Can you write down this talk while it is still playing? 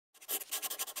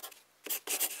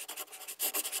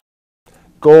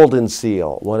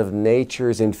Goldenseal, one of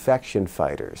nature's infection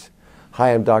fighters.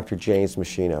 Hi, I'm Dr. James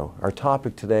Machino. Our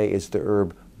topic today is the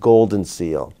herb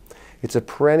Goldenseal. It's a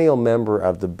perennial member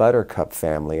of the buttercup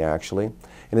family, actually,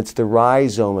 and it's the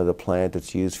rhizome of the plant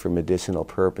that's used for medicinal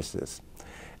purposes.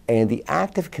 And the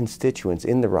active constituents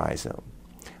in the rhizome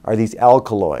are these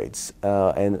alkaloids,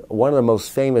 and one of the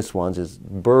most famous ones is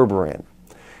berberine.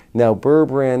 Now,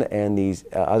 berberine and these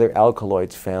other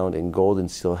alkaloids found in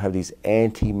Goldenseal have these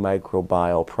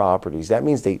antimicrobial properties. That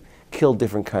means they kill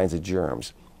different kinds of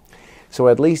germs. So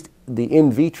at least the in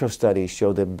vitro studies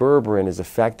show that berberine is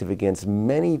effective against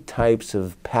many types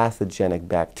of pathogenic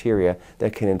bacteria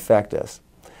that can infect us.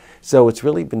 So it's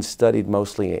really been studied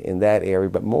mostly in that area,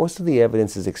 but most of the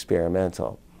evidence is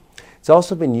experimental. It's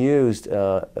also been used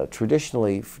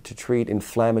traditionally to treat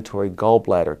inflammatory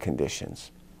gallbladder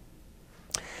conditions.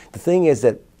 The thing is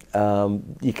that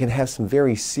you can have some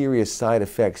very serious side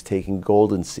effects taking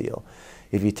Goldenseal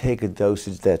if you take a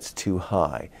dosage that's too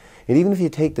high. And even if you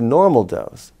take the normal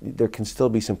dose, there can still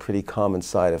be some pretty common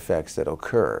side effects that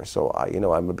occur. So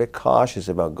I'm a bit cautious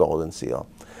about Goldenseal.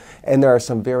 And there are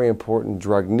some very important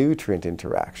drug-nutrient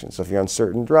interactions. So if you're on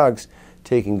certain drugs,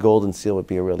 taking Goldenseal would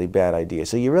be a really bad idea.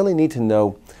 So you really need to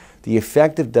know the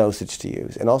effective dosage to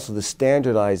use and also the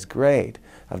standardized grade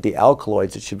of the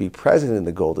alkaloids that should be present in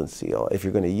the Goldenseal if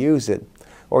you're going to use it,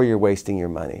 or you're wasting your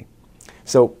money.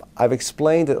 So I've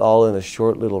explained it all in a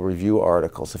short little review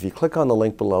article. So if you click on the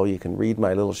link below, you can read my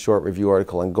little short review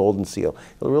article on Goldenseal.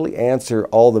 It'll really answer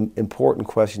all the important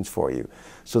questions for you,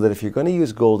 so that if you're going to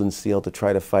use Goldenseal to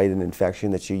try to fight an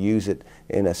infection, that you use it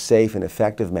in a safe and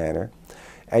effective manner.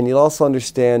 And you'll also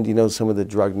understand, some of the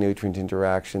drug-nutrient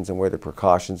interactions and where the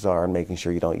precautions are, and making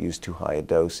sure you don't use too high a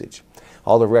dosage.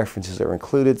 All the references are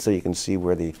included so you can see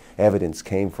where the evidence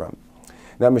came from.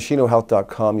 Now at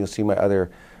MachinoHealth.com, you'll see my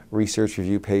other research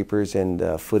review papers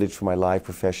and footage from my live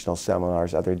professional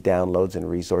seminars, other downloads and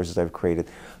resources I've created.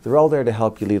 They're all there to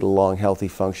help you lead a long, healthy,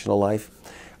 functional life.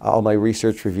 All my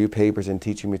research review papers and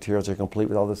teaching materials are complete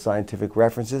with all the scientific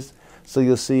references, so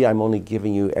you'll see I'm only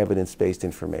giving you evidence-based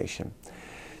information.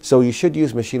 So you should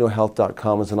use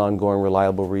MachinoHealth.com as an ongoing,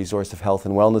 reliable resource of health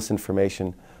and wellness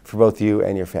information for both you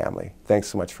and your family. Thanks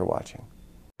so much for watching.